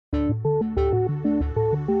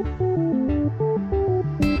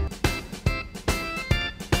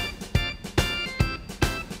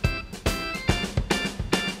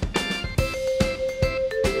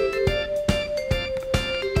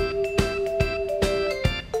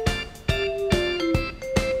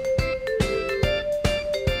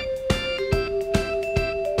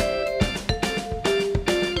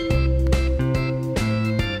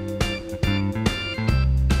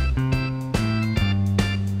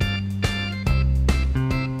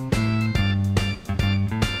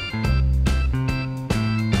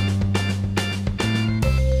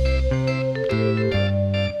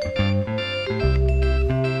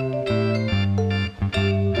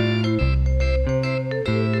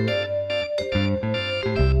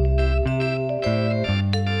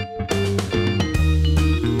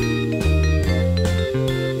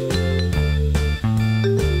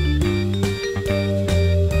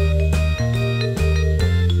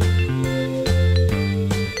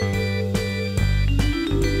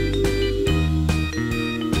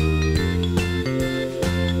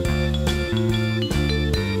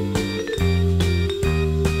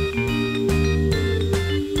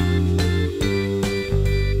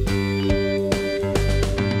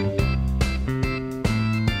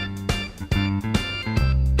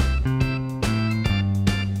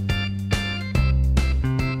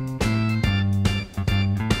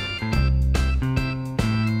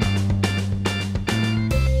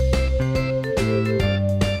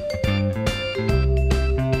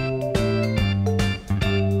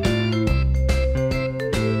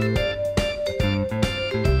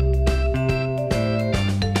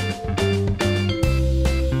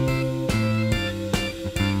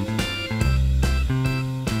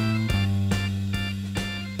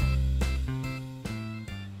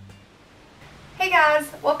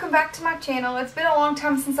back to my channel. It's been a long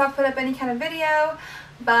time since I've put up any kind of video,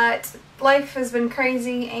 but life has been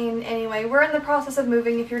crazy, and anyway, we're in the process of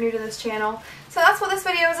moving if you're new to this channel. So that's what this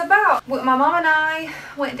video is about. My mom and I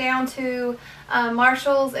went down to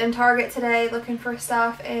Marshall's and Target today looking for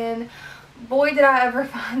stuff, and boy did I ever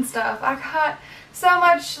find stuff. I got so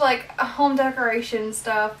much like home decoration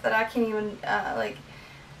stuff that I can't even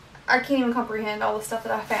I can't even comprehend all the stuff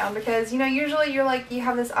that I found, because, you know, usually you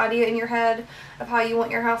have this idea in your head of how you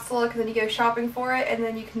want your house to look, and then you go shopping for it, and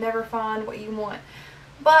then you can never find what you want.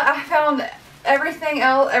 But I found everything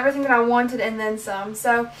that I wanted and then some.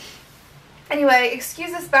 So anyway,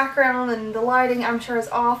 excuse this background and the lighting, I'm sure is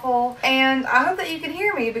awful, and I hope that you can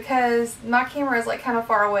hear me because my camera is like kind of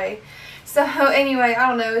far away. So anyway, I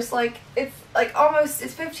don't know, it's almost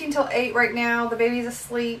 15 till 8 right now. The baby's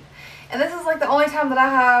asleep. And this is like the only time that I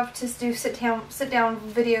have to do sit down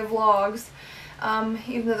video vlogs.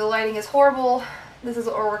 Even though the lighting is horrible, this is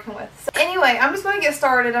what we're working with. So anyway, I'm just going to get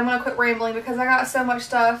started. I'm going to quit rambling because I got so much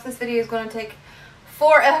stuff. This video is going to take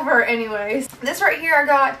forever anyways. This right here I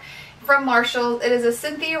got from Marshall. It is a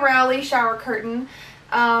Cynthia Rowley shower curtain.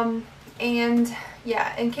 And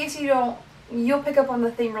yeah, in case you don't, you'll pick up on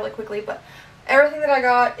the theme really quickly, but everything that I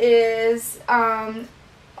got is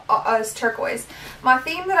turquoise. My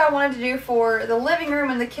theme that I wanted to do for the living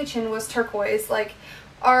room and the kitchen was turquoise. Like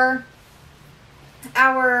our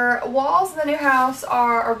walls in the new house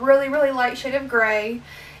are a really light shade of gray,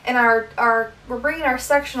 and we're bringing our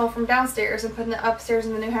sectional from downstairs and putting it upstairs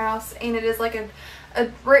in the new house, and it is like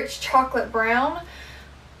a rich chocolate brown.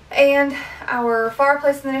 And our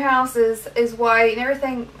fireplace in the new house is white, and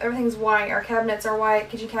everything's white. Our cabinets are white,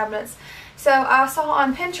 kitchen cabinets. So I saw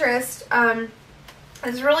on Pinterest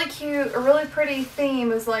it's really cute, a really pretty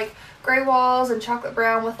theme is like gray walls and chocolate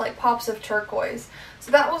brown with like pops of turquoise. So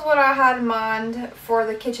that was what I had in mind for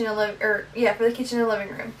the kitchen and living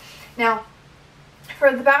room. Now,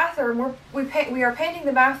 for the bathroom, we are painting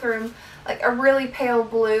the bathroom like a really pale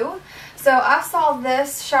blue. So I saw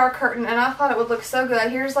this shower curtain and I thought it would look so good.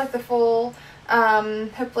 Here's like the full.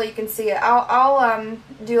 Hopefully you can see it. I'll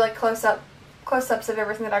do like close-ups of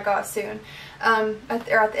everything that I got soon. At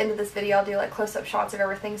the end of this video, I'll do like close-up shots of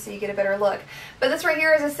everything so you get a better look. But this right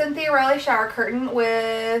here is a Cynthia Rowley shower curtain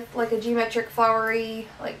with like a geometric flowery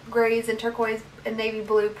like grays and turquoise and navy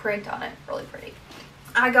blue print on it. Really pretty.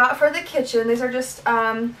 I got for the kitchen, these are just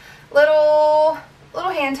little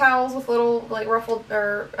hand towels with little like ruffled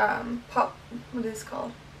or what is this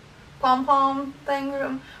called? Pom-pom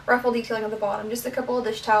thing, ruffle detailing on the bottom. Just a couple of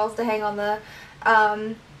dish towels to hang on the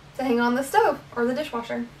stove or the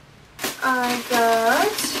dishwasher. I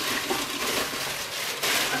got,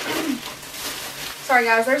 sorry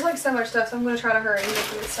guys, there's like so much stuff, so I'm going to try to hurry and get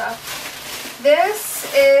through this stuff.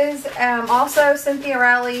 This is also Cynthia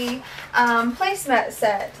Rowley placemat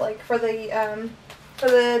set, like for the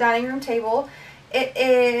dining room table. It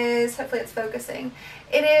is, hopefully it's focusing.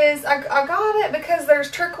 It is, I got it because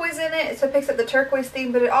there's turquoise in it, so it picks up the turquoise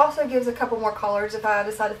theme, but it also gives a couple more colors if I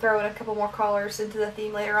decide to throw in a couple more colors into the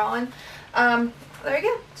theme later on. There you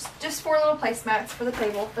go. Just 4 little placemats for the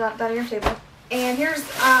table, the dining room table. And here's,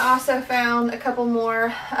 I also found a couple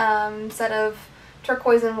more set of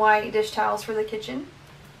turquoise and white dish towels for the kitchen.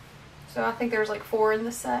 So I think there's like 4 in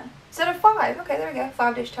this set. Instead of 5. Okay, there we go.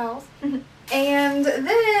 5 dish towels. And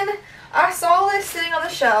then I saw this sitting on the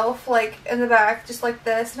shelf, like in the back, just like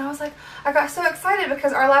this, and I was like, I got so excited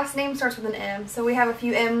because our last name starts with an M, so we have a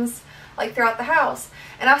few M's like throughout the house.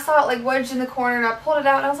 And I saw it like wedged in the corner, and I pulled it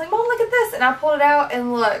out, and I was like, Mom, look at this, and I pulled it out,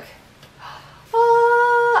 and look,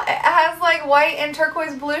 it has like white and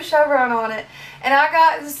turquoise blue chevron on it, and I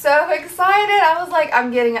got so excited. I was like,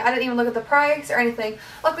 I'm getting it. I didn't even look at the price or anything.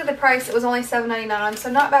 Looked at the price, it was only $7.99,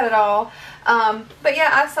 so not bad at all. But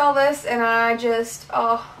yeah, I saw this and I just,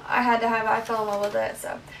 I had to have it. I fell in love with it,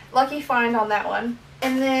 so lucky find on that one.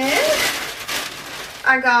 And then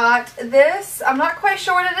I got this. I'm not quite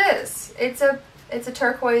sure what it is. It's a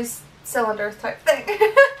turquoise cylinder type thing.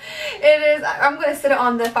 It is. I'm going to sit it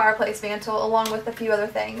on the fireplace mantle along with a few other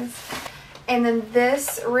things. And then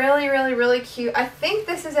this really cute. I think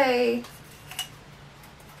this is a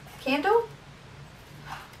candle.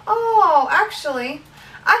 Oh, actually,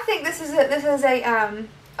 I think this is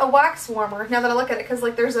a wax warmer. Now that I look at it, because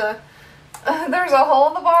like there's a hole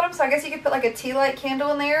in the bottom, so I guess you could put like a tea light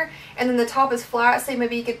candle in there, and then the top is flat, so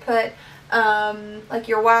maybe you could put like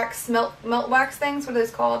your wax melt wax things. What are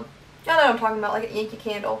those called? Y'all know what I'm talking about, like a Yankee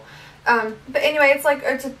candle. But anyway,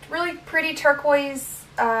 it's a really pretty turquoise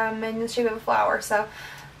in the shape of a flower. So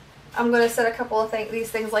I'm going to set a couple of these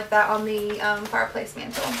things like that on the fireplace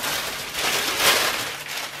mantle.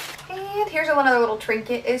 And here's one other little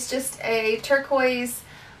trinket. It's just a turquoise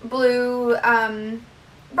blue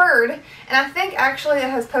bird, and I think actually it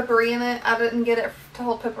has potpourri in it. I didn't get it to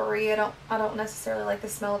hold potpourri. I don't necessarily like the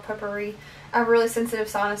smell of potpourri. I have really sensitive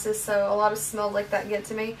sinuses, so a lot of smells like that get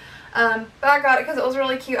to me. But I got it because it was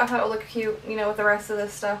really cute. I thought it would look cute, you know, with the rest of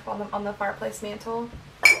this stuff on the fireplace mantle.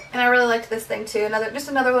 And I really liked this thing too. Just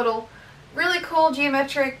another little really cool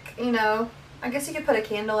geometric, you know, I guess you could put a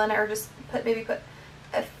candle in it or just maybe put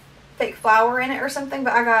a fake flower in it or something,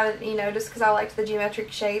 but I got it, you know, just because I liked the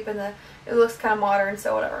geometric shape and it looks kind of modern,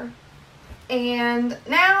 so whatever. And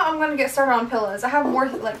now I'm going to get started on pillows. I have more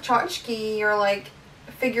like tchotchke or like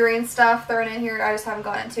figurine stuff thrown in here I just haven't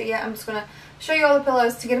gotten into yet. I'm just going to show you all the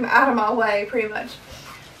pillows to get them out of my way pretty much.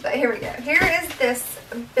 But here we go. Here is this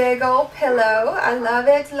big old pillow. I love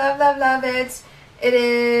it. Love, love, love it. It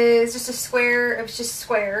is just a square. It's just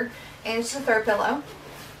square. And it's just a throw pillow.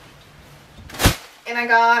 And I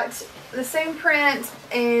got the same print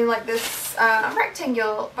in like this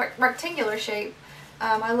rectangular shape.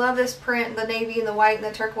 I love this print, the navy and the white and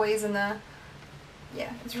the turquoise and the,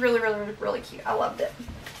 yeah, it's really, really, really cute. I loved it.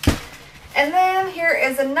 And then here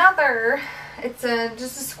is another, it's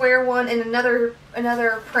just a square one in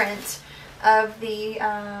another print of the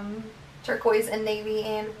turquoise and navy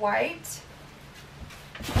and white.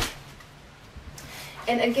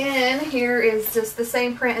 And again, here is just the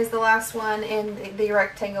same print as the last one in the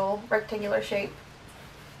rectangular shape.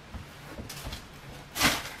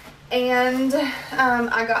 And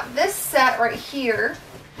I got this set right here.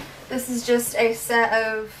 This is just a set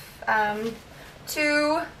of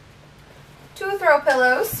two throw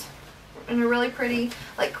pillows and a really pretty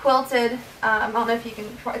like quilted, I don't know if you can,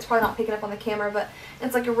 it's probably not picking up on the camera, but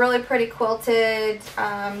it's like a really pretty quilted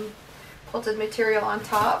material on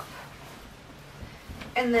top.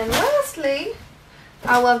 And then lastly,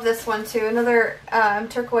 I love this one too, another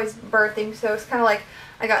turquoise bird thing. So it's kind of like,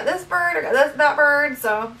 I got this bird, I got that bird,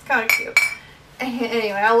 so it's kind of cute.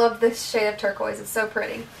 Anyway, I love this shade of turquoise, it's so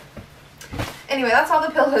pretty. Anyway, that's all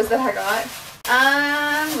the pillows that I got.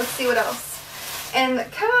 Let's see what else. And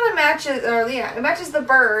kind of matches, or yeah, it matches the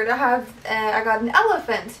bird. I got an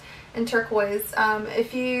elephant in turquoise. I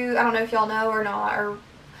don't know if y'all know or not, or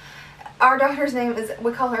our daughter's name is,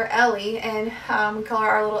 we call her Ellie, and we call her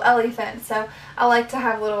our little elephant. So I like to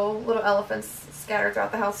have little elephants scattered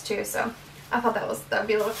throughout the house too. So I thought that would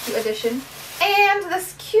be a little cute addition. And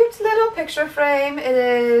this cute little picture frame. It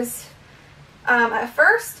is, at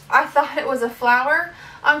first I thought it was a flower.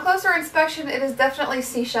 On closer inspection, it is definitely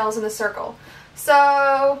seashells in a circle.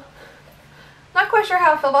 So not quite sure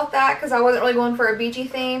how I feel about that because I wasn't really going for a beachy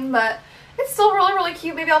theme, but it's still really, really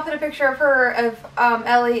cute. Maybe I'll put a picture of her, of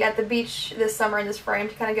Ellie at the beach this summer in this frame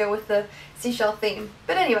to kind of go with the seashell theme.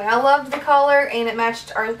 But anyway, I loved the color and it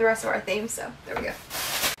matched the rest of our theme, so there we go.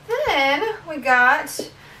 Then we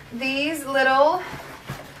got these little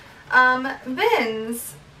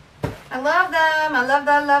bins. I love them. I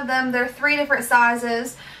love them. They're 3 different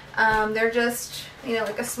sizes. They're just, you know,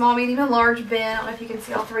 like a small, medium, and large bin. I don't know if you can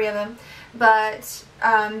see all 3 of them. But,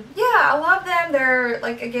 yeah, I love them. They're,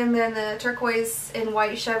 like, again, they're in the turquoise and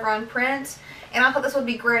white chevron print. And I thought this would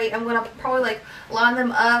be great. I'm going to probably, like, line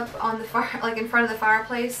them up on the fire, like, in front of the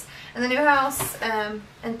fireplace in the new house. And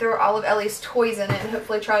throw all of Ellie's toys in it. And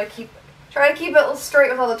hopefully try to keep it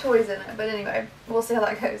straight with all the toys in it. But anyway, we'll see how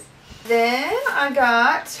that goes. Then I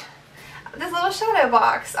got this little shadow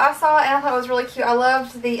box. I saw it and I thought it was really cute. I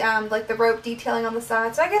loved the like the rope detailing on the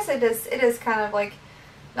side. So I guess it is kind of like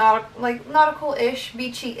nautical-ish,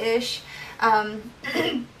 beachy-ish.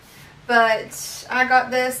 But I got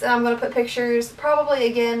this and I'm going to put pictures probably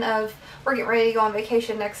again of, we're getting ready to go on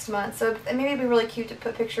vacation next month. So maybe it'd be really cute to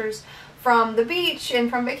put pictures from the beach and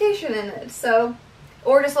from vacation in it. So,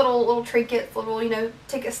 or just little trinkets, little, you know,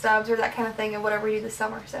 ticket stubs or that kind of thing, or whatever we do this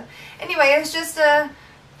summer. So anyway, it's just a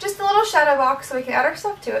little shadow box so we can add our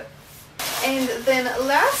stuff to it. And then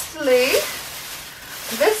lastly,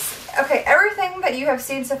 okay, everything that you have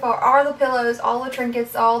seen so far, all the pillows, all the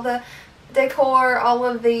trinkets, all the decor, all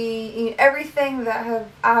of the, everything that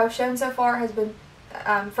I have shown so far has been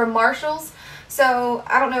from Marshall's. So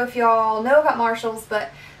I don't know if y'all know about Marshall's, but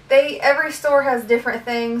every store has different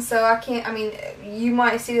things, so you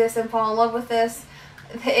might see this and fall in love with this.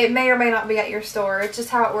 It may or may not be at your store. It's just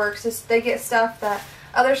how it works. They get stuff that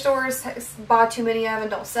other stores buy too many of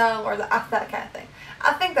and don't sell, or that kind of thing.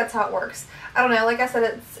 I think that's how it works. I don't know. Like I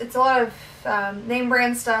said, it's a lot of name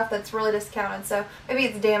brand stuff that's really discounted, so maybe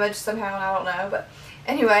it's damaged somehow, and I don't know. But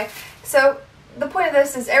anyway, so the point of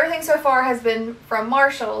this is everything so far has been from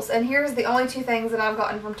Marshall's, and here's the only 2 things that I've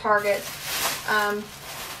gotten from Target.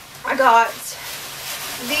 I got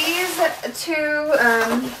these 2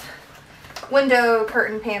 window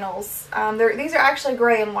curtain panels. These are actually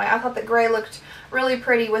gray and white. I thought that gray looked really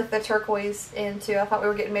pretty with the turquoise in too. I thought we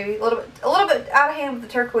were getting maybe a little bit out of hand with the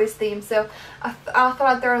turquoise theme, so I thought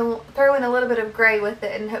I'd throw in a little bit of gray with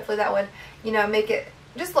it, and hopefully that would, you know, make it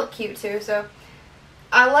just look cute too. So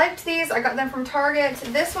I liked these. I got them from Target.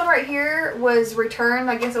 This one right here was returned.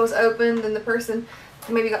 I guess it was opened and the person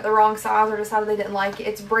maybe got the wrong size or decided they didn't like it.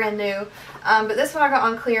 It's brand new. But this one I got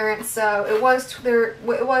on clearance, so it was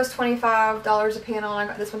 $25 a panel, and I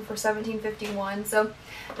got this one for $17.51. So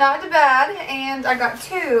not too bad. And I got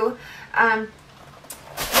two.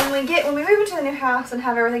 When we move into the new house and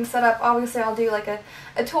have everything set up, obviously I'll do like a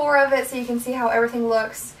tour of it so you can see how everything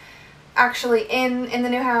looks actually in the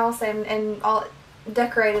new house and all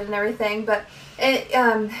decorated and everything. But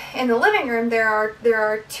in the living room there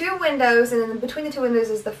are two windows, and in between the two windows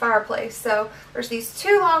is the fireplace. So there's these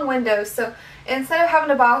two long windows. So instead of having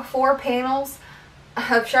to buy 4 panels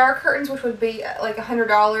of shower curtains, which would be like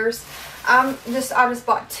 $100, I just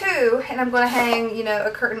bought 2, and I'm going to hang, you know,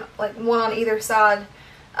 a curtain like one on either side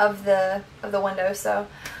of the window. So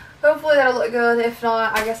hopefully that'll look good. If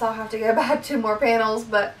not, I guess I'll have to go buy 2 more panels.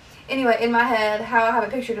 But anyway, in my head, how I have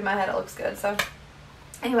it pictured in my head, it looks good. So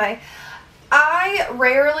anyway, I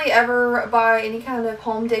rarely ever buy any kind of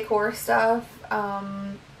home decor stuff.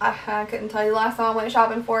 I couldn't tell you the last time I went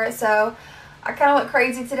shopping for it, so I kind of went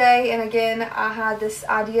crazy today. And again, I had this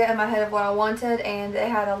idea in my head of what I wanted, and it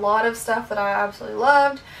had a lot of stuff that I absolutely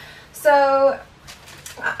loved. So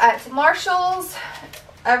at Marshall's,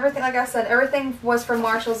 everything, like I said, everything was from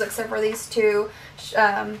Marshall's except for these 2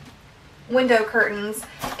 window curtains.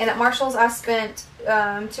 And at Marshall's I spent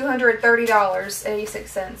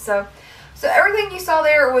 $230.86. So everything you saw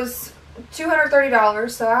there was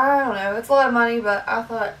 $230. So I don't know, it's a lot of money, but I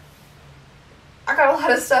thought I got a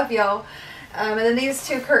lot of stuff, y'all. And then these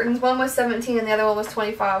 2 curtains, one was $17 and the other one was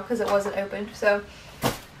 $25 because it wasn't opened. So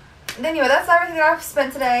anyway, that's everything that I've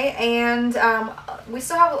spent today. And we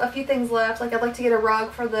still have a few things left. Like, I'd like to get a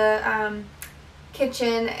rug for the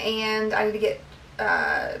kitchen, and I need to get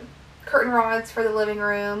curtain rods for the living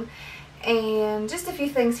room, and just a few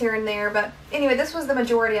things here and there. But anyway, this was the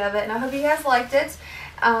majority of it, and I hope you guys liked it.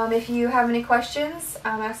 If you have any questions,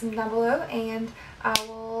 ask them down below, and I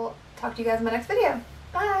will talk to you guys in my next video.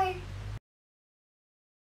 Bye!